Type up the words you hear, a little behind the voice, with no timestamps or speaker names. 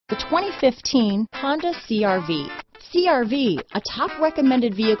The 2015 Honda CR-V. CR-V, a top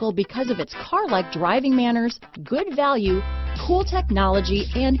recommended vehicle because of its car-like driving manners, good value, cool technology,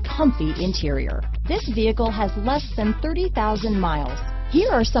 and comfy interior. This vehicle has less than 30,000 miles. Here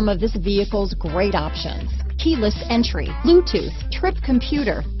are some of this vehicle's great options: keyless entry, Bluetooth, trip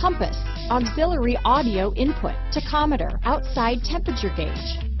computer, compass, auxiliary audio input, tachometer, outside temperature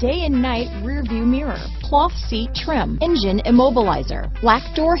gauge, day and night rear view mirror, cloth seat trim, engine immobilizer,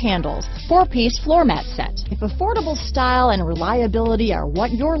 black door handles, 4-piece floor mat set. If affordable style and reliability are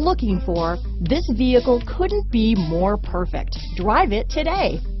what you're looking for, this vehicle couldn't be more perfect. Drive it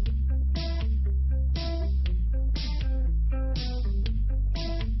today.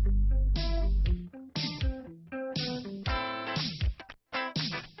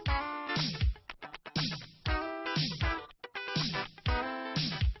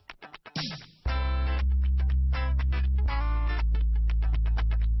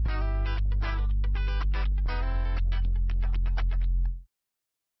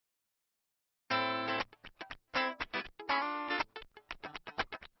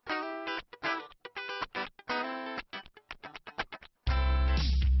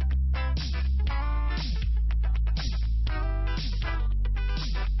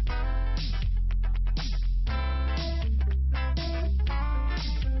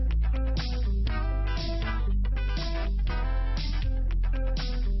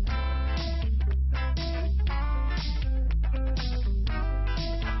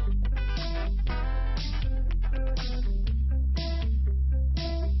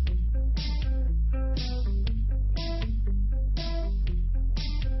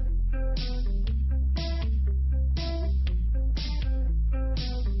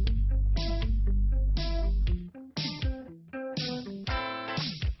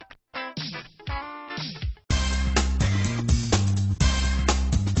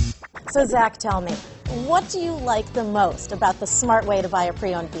 So Zach, tell me, what do you like the most about the smart way to buy a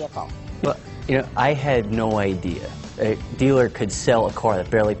pre-owned vehicle? Well, I had no idea a dealer could sell a car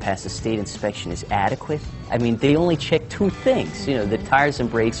that barely passed a state inspection is adequate. I mean, they only check two things. The tires and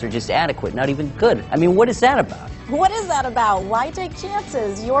brakes are just adequate, not even good. I mean, what is that about? What is that about? Why take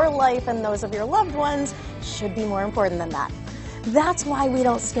chances? Your life and those of your loved ones should be more important than that. That's why we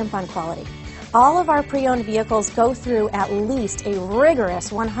don't skimp on quality. All of our pre-owned vehicles go through at least a rigorous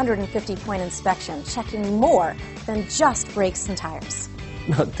 150-point inspection, checking more than just brakes and tires.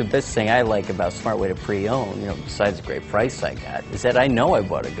 The best thing I like about Smart Way to Pre-Own, besides the great price I got, is that I know I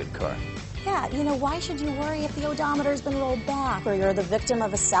bought a good car. Yeah, why should you worry if the odometer's been rolled back, or you're the victim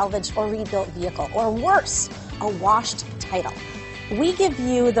of a salvaged or rebuilt vehicle, or worse, a washed title? We give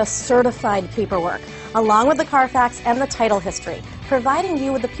you the certified paperwork, along with the Carfax and the title history, providing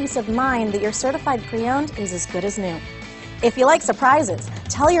you with the peace of mind that your certified pre-owned is as good as new. If you like surprises,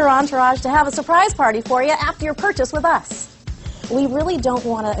 tell your entourage to have a surprise party for you after your purchase with us. We really don't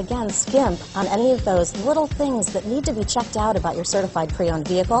want to, again, skimp on any of those little things that need to be checked out about your certified pre-owned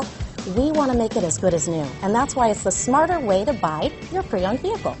vehicle. We want to make it as good as new, and that's why it's the smarter way to buy your pre-owned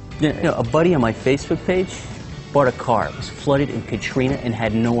vehicle. Yeah, a buddy on my Facebook page bought a car. It was flooded in Katrina and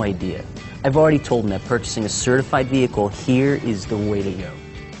had no idea. I've already told him that purchasing a certified vehicle here is the way to go.